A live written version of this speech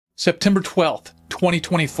September 12th,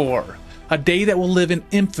 2024. A day that will live in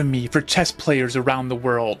infamy for chess players around the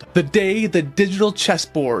world. The day the digital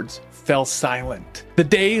chessboards fell silent. The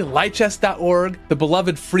day Lichess.org, the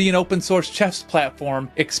beloved free and open source chess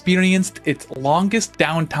platform, experienced its longest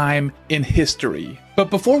downtime in history. But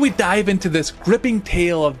before we dive into this gripping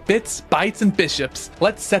tale of bits, bytes, and bishops,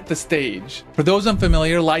 let's set the stage. For those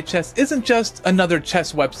unfamiliar, Lichess isn't just another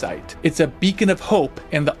chess website. It's a beacon of hope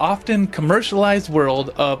in the often commercialized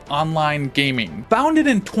world of online gaming. Founded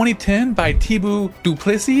in 2010 by Thibaut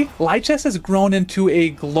Duplessis, Lichess has grown into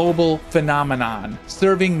a global phenomenon,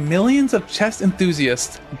 serving millions of chess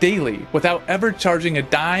enthusiasts daily without ever charging a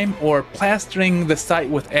dime or plastering the site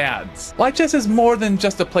with ads. Lichess is more than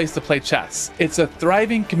just a place to play chess. It's a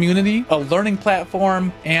thriving community, a learning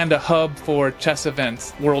platform, and a hub for chess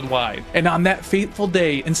events worldwide. And on that fateful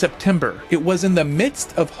day in September, it was in the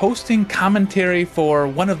midst of hosting commentary for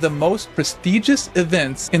one of the most prestigious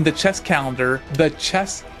events in the chess calendar, the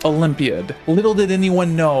Chess Olympiad. Little did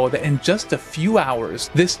anyone know that in just a few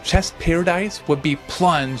hours, this chess paradise would be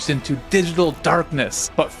plunged into digital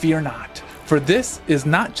darkness. But fear not, for this is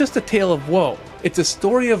not just a tale of woe. It's a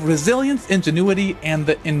story of resilience, ingenuity, and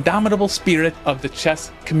the indomitable spirit of the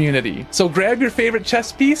chess community. So grab your favorite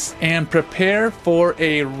chess piece and prepare for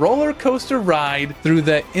a roller coaster ride through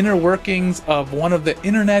the inner workings of one of the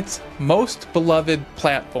internet's most beloved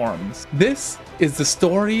platforms. This is the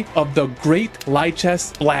story of the Great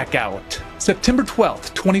Lichess Blackout. September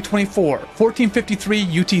 12th, 2024, 1453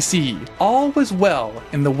 UTC. All was well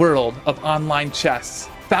in the world of online chess.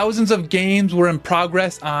 Thousands of games were in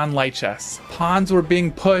progress on Lichess. Pawns were being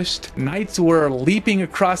pushed, knights were leaping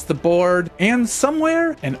across the board, and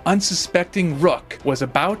somewhere an unsuspecting rook was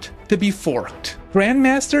about to be forked.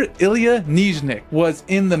 Grandmaster Ilya Nizhnik was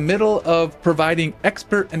in the middle of providing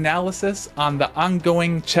expert analysis on the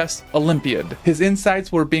ongoing Chess Olympiad. His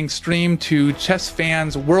insights were being streamed to chess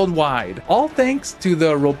fans worldwide, all thanks to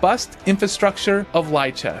the robust infrastructure of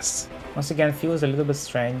Lichess. Once again, feels a little bit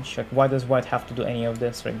strange. Like, why does White have to do any of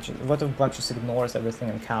this? Like, what if Black just ignores everything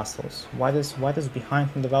in castles? Why does behind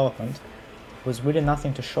in development was really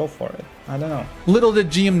nothing to show for it? I don't know. Little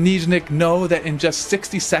did GM Nizhnik know that in just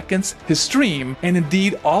 60 seconds, his stream, and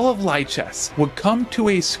indeed all of Lichess, would come to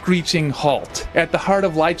a screeching halt. At the heart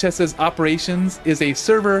of Lichess's operations is a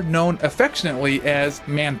server known affectionately as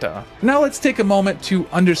Manta. Now let's take a moment to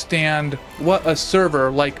understand what a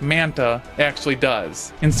server like Manta actually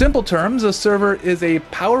does. In simple terms, a server is a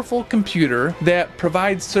powerful computer that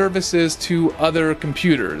provides services to other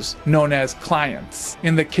computers, known as clients.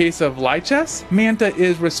 In the case of Lichess, Manta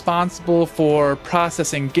is responsible for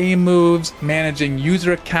processing game moves, managing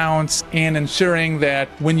user accounts, and ensuring that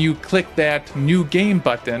when you click that new game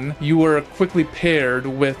button, you are quickly paired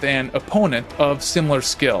with an opponent of similar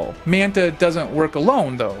skill. Manta doesn't work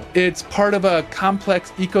alone though. It's part of a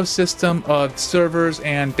complex ecosystem of servers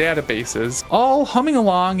and databases, all humming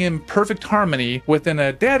along in perfect harmony within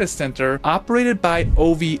a data center operated by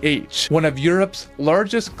OVH, one of Europe's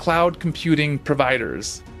largest cloud computing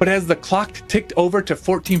providers. But as the clock ticked over to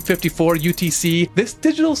 1454 UTC, this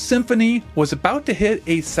digital symphony was about to hit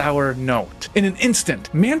a sour note. In an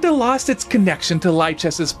instant, Manta lost its connection to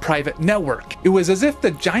Lichess's private network. It was as if the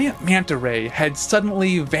giant manta ray had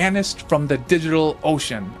suddenly vanished from the digital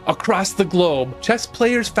ocean. Across the globe, chess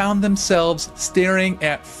players found themselves staring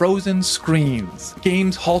at frozen screens.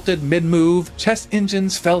 Games halted mid-move, chess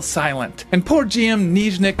engines fell silent, and poor GM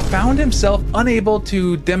Nizhnik found himself unable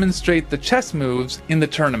to demonstrate the chess moves in the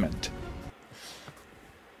tournament.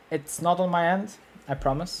 It's not on my end, I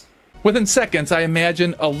promise. Within seconds, I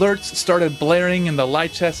imagine alerts started blaring in the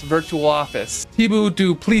Lichess virtual office. Thibaut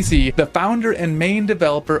Duplessis, the founder and main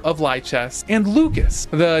developer of Lichess, and Lucas,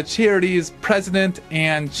 the charity's president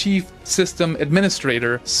and chief system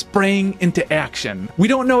administrator, sprang into action. We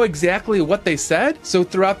don't know exactly what they said, so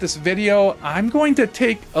throughout this video, I'm going to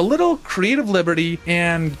take a little creative liberty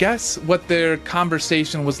and guess what their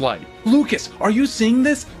conversation was like. Lucas, are you seeing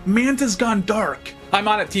this? Manta's gone dark. I'm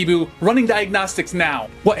on it, Thibaut. Running diagnostics now.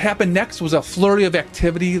 What happened next was a flurry of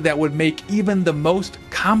activity that would make even the most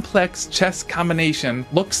complex chess combination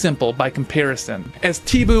look simple by comparison. As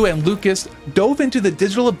Thibaut and Lucas dove into the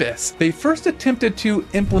digital abyss, they first attempted to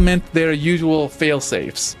implement their usual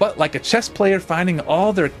failsafes. But like a chess player finding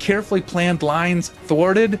all their carefully planned lines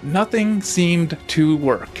thwarted, nothing seemed to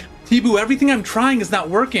work. Thibaut, everything I'm trying is not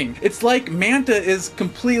working. It's like Manta is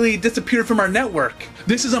completely disappeared from our network.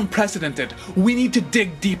 This is unprecedented. We need to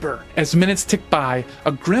dig deeper. As minutes tick by,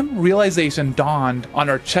 a grim realization dawned on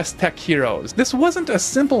our chess tech heroes. This wasn't a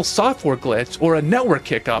simple software glitch or a network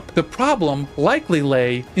hiccup. The problem likely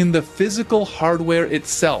lay in the physical hardware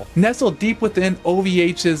itself, nestled deep within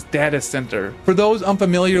OVH's data center. For those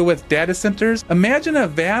unfamiliar with data centers, imagine a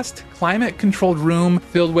vast climate-controlled room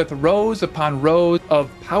filled with rows upon rows of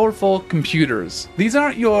powerful computers. These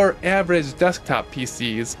aren't your average desktop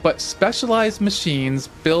PCs, but specialized machines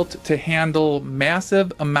built to handle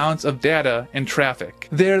massive amounts of data and traffic.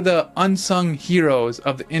 They're the unsung heroes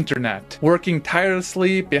of the internet, working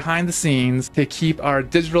tirelessly behind the scenes to keep our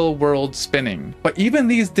digital world spinning. But even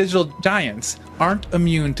these digital giants aren't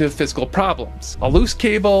immune to physical problems. A loose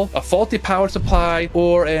cable, a faulty power supply,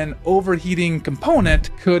 or an overheating component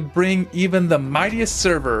could bring even the mightiest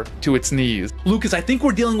server to its knees. Lucas, I think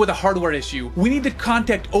we're dealing with a hardware issue. We need to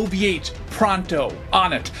contact OVH pronto.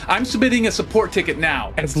 On it. I'm submitting a support ticket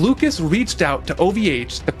now. As Lucas reached out to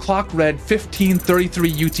OVH, the clock read 15:33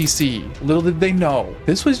 UTC. Little did they know,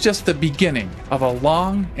 this was just the beginning of a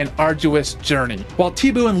long and arduous journey. While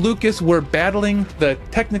Tibu and Lucas were battling the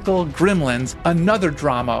technical gremlins, another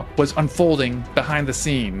drama was unfolding behind the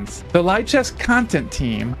scenes. The Lichess content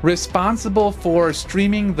team, responsible for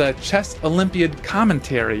streaming the Chess Olympiad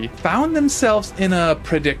commentary, found themselves in a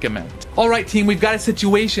predicament. Alright team, we've got a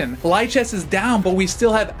situation. Lichess is down, but we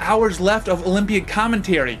still have hours left of Olympiad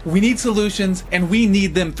commentary. We need solutions, and we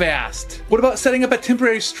need them fast. What about setting up a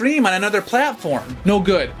temporary stream on another platform? No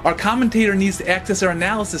good. Our commentator needs to access our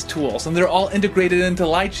analysis tools, and they're all integrated into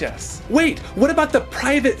Lichess. Wait, what about the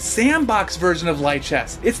private sandbox version of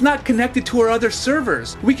Lichess? It's not connected to our other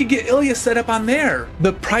servers. We could get Ilya set up on there.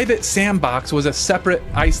 The private sandbox was a separate,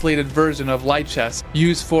 isolated version of Lichess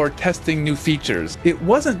used for testing new features. It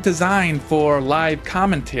wasn't designed for live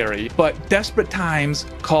commentary, but desperate times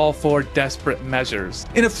call for desperate measures.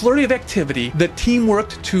 In a flurry of activity, the team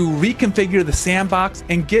worked to reconfigure the sandbox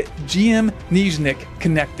and get GM Nizhnik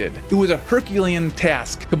connected. It was a Herculean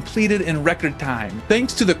task, completed in record time.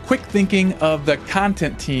 Thanks to the quick thinking of the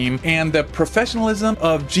content team and the professionalism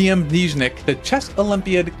of GM Nizhnik, the Chess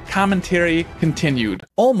Olympiad commentary continued,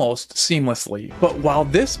 almost seamlessly. But while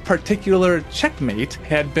this particular checkmate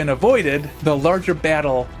had been avoided, the larger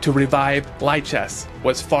battle to revive Lichess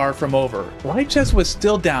was far from over. Lichess was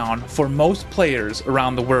still down for most players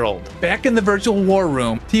around the world. Back in the virtual war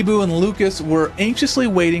room, Tibu and Lucas were anxiously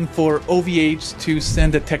waiting for OVH to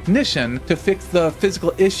send a technician to fix the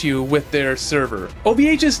physical issue with their server.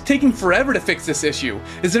 OVH is taking forever to fix this issue.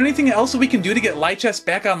 Is there anything else we can do to get Lichess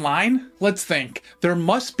back online? Let's think. There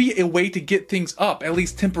must be a way to get things up, at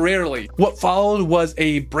least temporarily. What followed was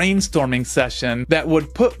a brainstorming session that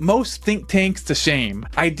would put most think tanks to shame.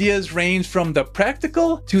 Ideas ranged from the practical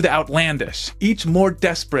to the outlandish, each more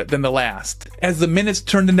desperate than the last. As the minutes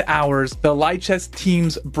turned into hours, the Lichess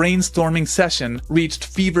team's brainstorming session reached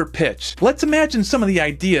fever pitch. Let's imagine some of the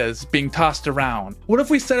ideas being tossed around. What if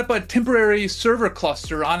we set up a temporary server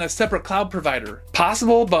cluster on a separate cloud provider?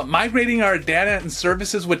 Possible, but migrating our data and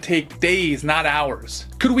services would take days, not hours.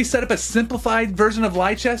 Could we set up a simplified version of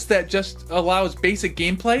Lichess that just allows basic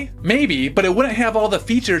gameplay? Maybe, but it wouldn't have all the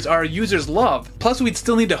features our users love. Plus, we'd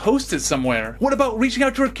still need to host it somewhere. What about reaching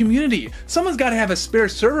out to our community? Someone's got to have a spare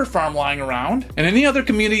server farm lying around. In any other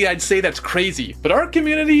community, I'd say that's crazy. But our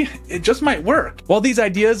community, it just might work. While these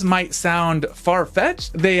ideas might sound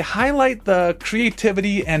far-fetched, they highlight the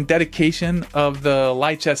creativity and dedication of the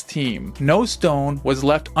Lichess team. No stone was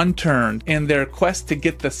left unturned in their quest to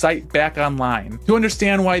get the site back online. To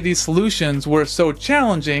understand why these solutions were so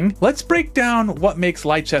challenging, let's break down what makes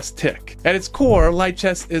Lichess tick. At its core,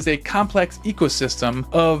 Lichess is a complex ecosystem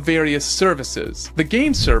of various services. The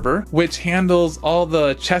game server, which handles all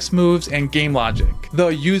the chess moves and game logic. The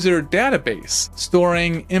user database,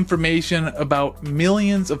 storing information about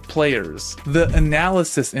millions of players. The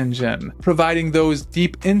analysis engine, providing those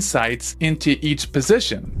deep insights into each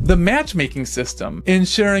position. The matchmaking system,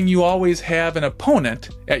 ensuring you always have an opponent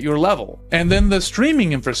at your level. And then the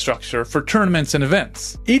streaming infrastructure for tournaments and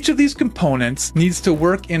events. Each of these components needs to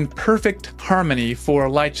work in perfect harmony for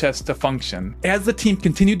Lichess to function. As the team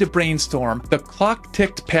continued to brainstorm, the clock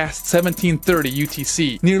ticked past 17:30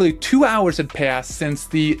 UTC. Nearly 2 hours had passed since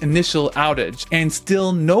the initial outage, and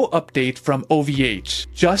still no update from OVH.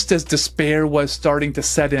 Just as despair was starting to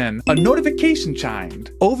set in, a notification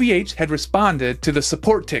chimed. OVH had responded to the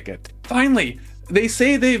support ticket. Finally, they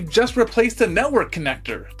say they've just replaced a network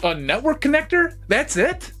connector. A network connector? That's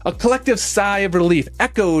it? A collective sigh of relief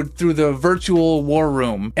echoed through the virtual war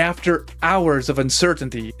room. After hours of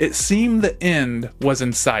uncertainty, it seemed the end was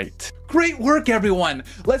in sight. Great work, everyone!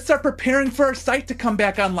 Let's start preparing for our site to come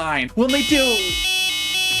back online. We'll need to...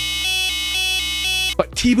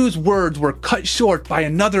 Tibu's words were cut short by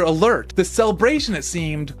another alert. The celebration, it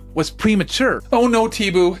seemed, was premature. Oh no,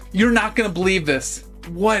 Tibu, you're not gonna believe this.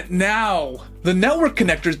 What now? The network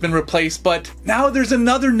connector's been replaced, but now there's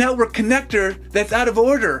another network connector that's out of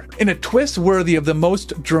order. In a twist worthy of the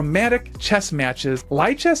most dramatic chess matches,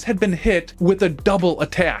 Lichess had been hit with a double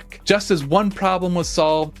attack. Just as one problem was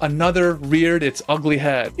solved, another reared its ugly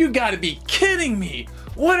head. You gotta be kidding me!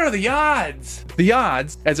 What are the odds? The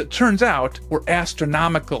odds, as it turns out, were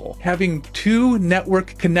astronomical. Having two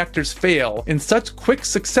network connectors fail in such quick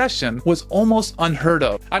succession was almost unheard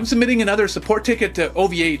of. I'm submitting another support ticket to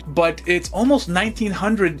OVH, but it's almost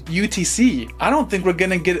 1900 UTC. I don't think we're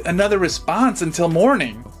gonna get another response until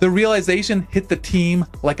morning. The realization hit the team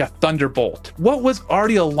like a thunderbolt. What was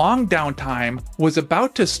already a long downtime was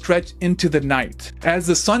about to stretch into the night. As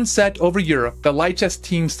the sun set over Europe, the Lichess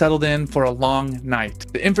team settled in for a long night.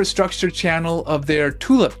 The infrastructure channel of their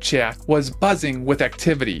Tulip chat was buzzing with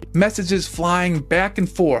activity, messages flying back and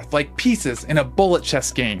forth like pieces in a bullet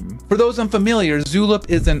chess game. For those unfamiliar, Zulip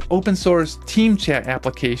is an open source team chat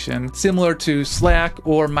application similar to Slack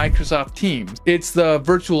or Microsoft Teams. It's the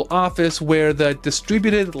virtual office where the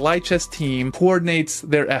distributed Lichess team coordinates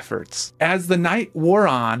their efforts. As the night wore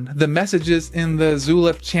on, the messages in the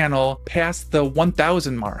Zulip channel passed the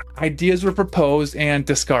 1000 mark. Ideas were proposed and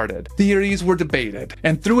discarded. Theories were debated.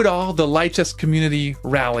 And through it all, the Lichess community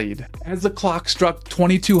rallied. As the clock struck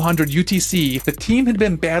 2200 UTC, the team had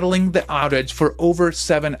been battling the outage for over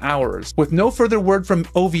 7 hours. With no further word from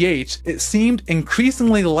OVH, it seemed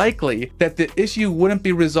increasingly likely that the issue wouldn't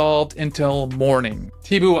be resolved until morning.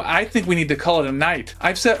 Tibu, I think we need to call it a night.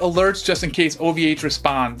 I've set alerts just in case OVH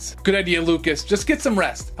responds. Good idea, Lucas. Just get some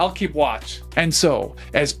rest. I'll keep watch. And so,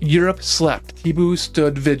 as Europe slept, Tibu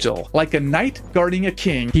stood vigil. Like a knight guarding a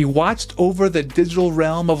king, he watched over the digital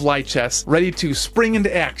realm of Lichess, ready to spring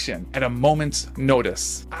into action at a moment's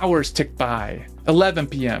notice. Hours ticked by. 11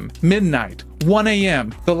 p.m., midnight, 1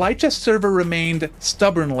 a.m. The Lichess server remained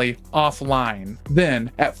stubbornly offline.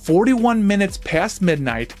 Then, at 41 minutes past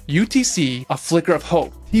midnight, UTC, a flicker of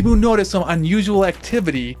hope, Tibu noticed some unusual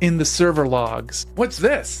activity in the server logs. What's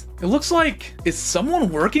this? It looks like, is someone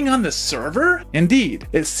working on the server? Indeed,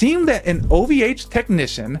 it seemed that an OVH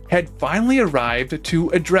technician had finally arrived to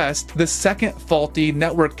address the second faulty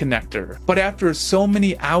network connector. But after so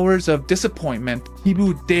many hours of disappointment,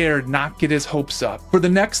 Tibu dared not get his hopes up. For the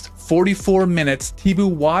next 44 minutes, Tibu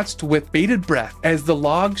watched with bated breath as the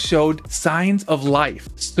log showed signs of life.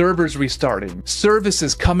 Servers restarting,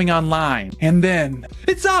 services coming online, and then,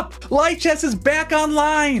 it's up! Lichess is back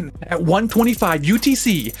online! At 1:25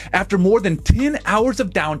 UTC, after more than 10 hours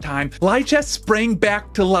of downtime, Lichess sprang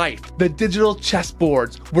back to life. The digital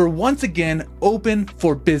chessboards were once again open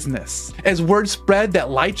for business. As word spread that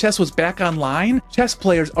Lichess was back online, chess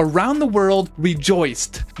players around the world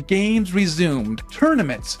rejoiced. Games resumed,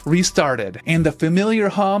 tournaments restarted, and the familiar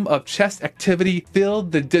hum of chess activity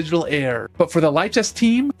filled the digital air. But for the Lichess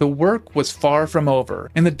team, the work was far from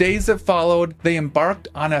over. In the days that followed, they embarked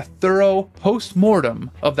on a thorough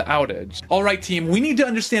post-mortem of the outage. Alright team, we need to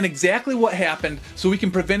understand exactly what happened so we can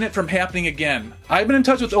prevent it from happening again. I've been in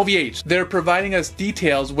touch with OVH. They're providing us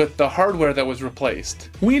details with the hardware that was replaced.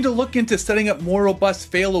 We need to look into setting up more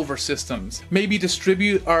robust failover systems. Maybe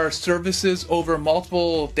distribute our services over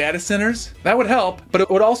multiple data centers. That would help, but it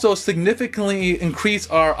would also significantly increase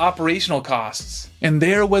our operational costs. And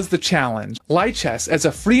there was the challenge. Lichess, as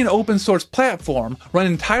a free and open source platform run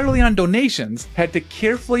entirely on donations, had to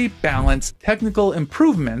carefully balance technical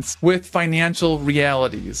improvements with financial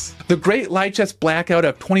realities. The Great Lichess Blackout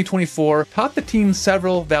of 2024 taught the team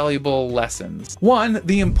several valuable lessons. One,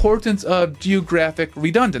 the importance of geographic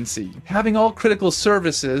redundancy. Having all critical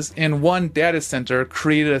services in one data center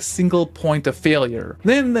created a single point of failure.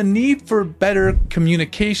 Then the need for better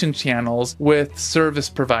communication channels with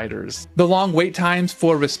service providers. The long wait time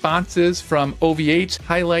for responses from OVH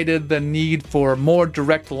highlighted the need for more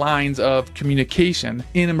direct lines of communication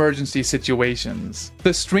in emergency situations.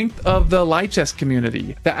 The strength of the Lichess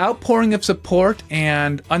community, the outpouring of support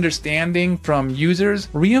and understanding from users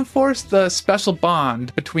reinforced the special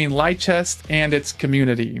bond between Lichess and its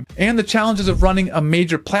community, and the challenges of running a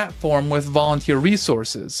major platform with volunteer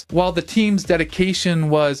resources. While the team's dedication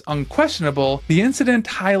was unquestionable, the incident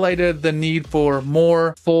highlighted the need for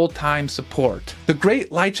more full-time support. The Great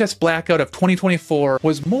Lichess Blackout of 2024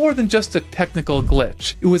 was more than just a technical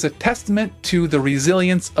glitch. It was a testament to the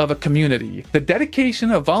resilience of a community, the dedication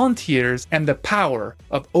of volunteers, and the power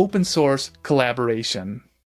of open source collaboration.